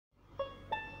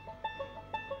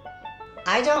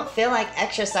I don't feel like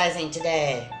exercising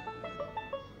today.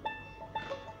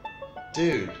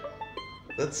 Dude,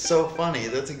 that's so funny.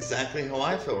 That's exactly how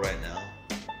I feel right now.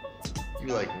 You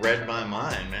like read my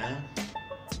mind, man.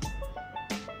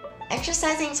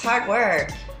 Exercising's hard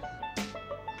work.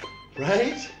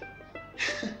 Right?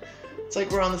 It's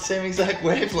like we're on the same exact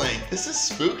wavelength. This is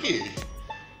spooky.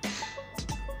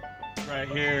 Right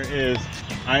here is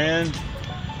Nyan,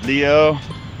 Leo,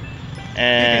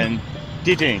 and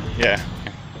Titing. Yeah.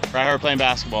 Right here we're playing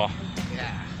basketball.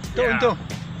 Yeah.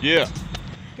 Yeah.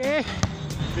 Okay.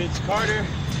 Vince Carter.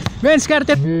 Vince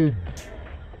Carter.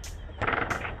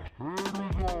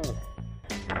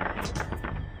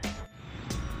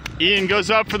 Ian goes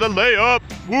up for the layup.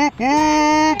 Whoop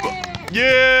whoop.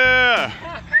 Yeah.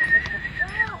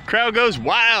 Crowd goes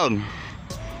wild.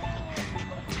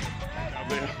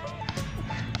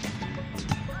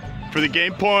 For the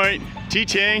game point,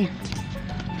 T-Ting.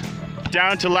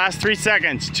 Down to last 3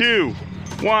 seconds. 2,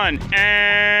 1,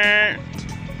 and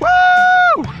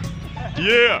woo!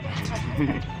 Yeah.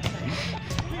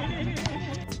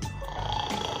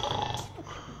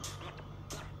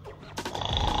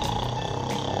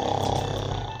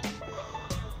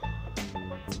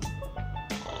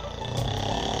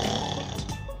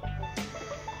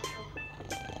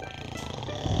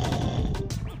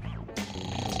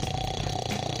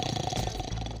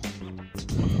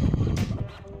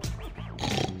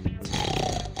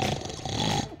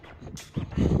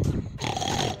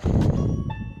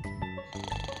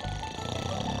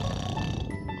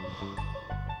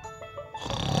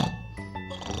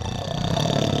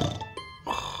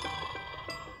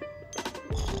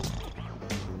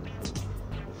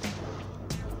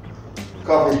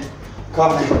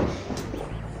 Coffee.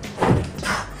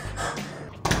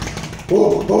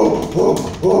 Whoa.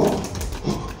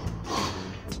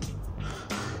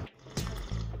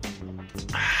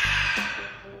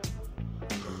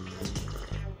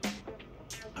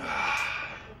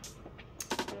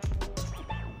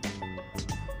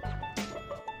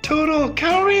 Total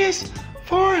calories,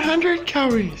 400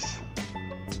 calories.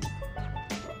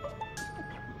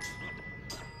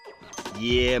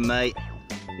 Yeah, mate.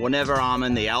 Whenever I'm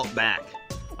in the outback,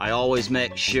 I always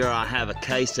make sure I have a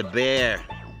case of beer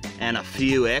and a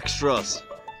few extras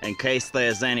in case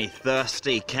there's any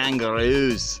thirsty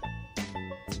kangaroos.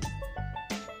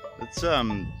 It's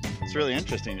really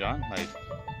interesting, John. I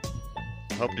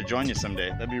hope to join you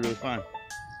someday. That'd be really fun.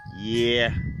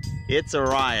 Yeah, it's a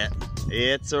riot.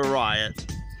 It's a riot.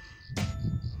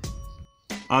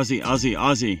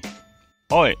 Aussie.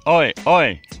 Oi, oi,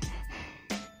 oi.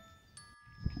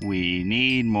 We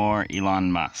need more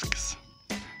Elon Musks.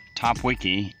 Top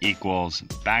wiki equals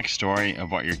backstory of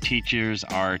what your teachers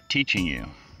are teaching you.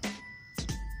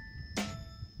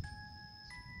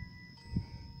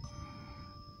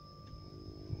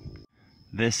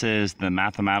 This is the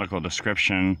mathematical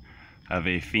description of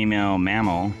a female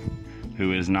mammal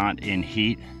who is not in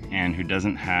heat and who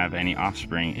doesn't have any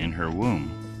offspring in her womb.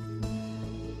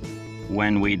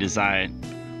 When we divide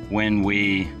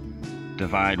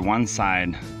one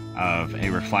side of a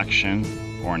reflection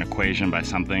or an equation by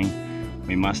something,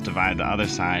 we must divide the other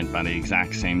side by the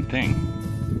exact same thing.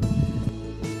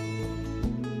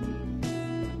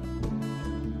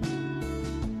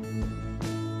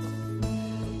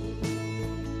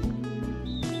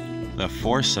 The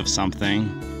force of something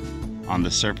on the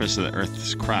surface of the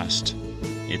Earth's crust,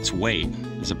 its weight,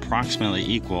 is approximately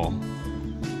equal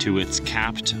to its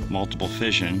capped multiple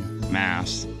fission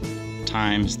mass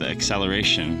times the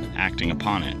acceleration acting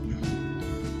upon it.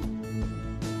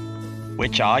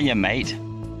 Which are you, mate?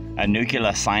 A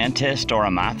nuclear scientist or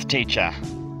a math teacher?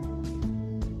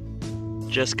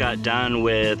 Just got done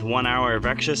with 1 hour of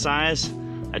exercise.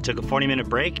 I took a 40-minute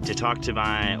break to talk to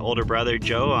my older brother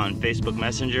Joe on Facebook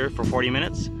Messenger for 40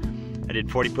 minutes. I did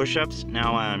 40 push-ups.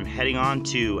 Now I'm heading on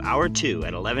to hour 2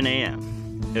 at 11 a.m.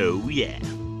 Oh yeah.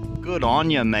 Good on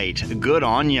ya, mate. Good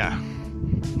on ya.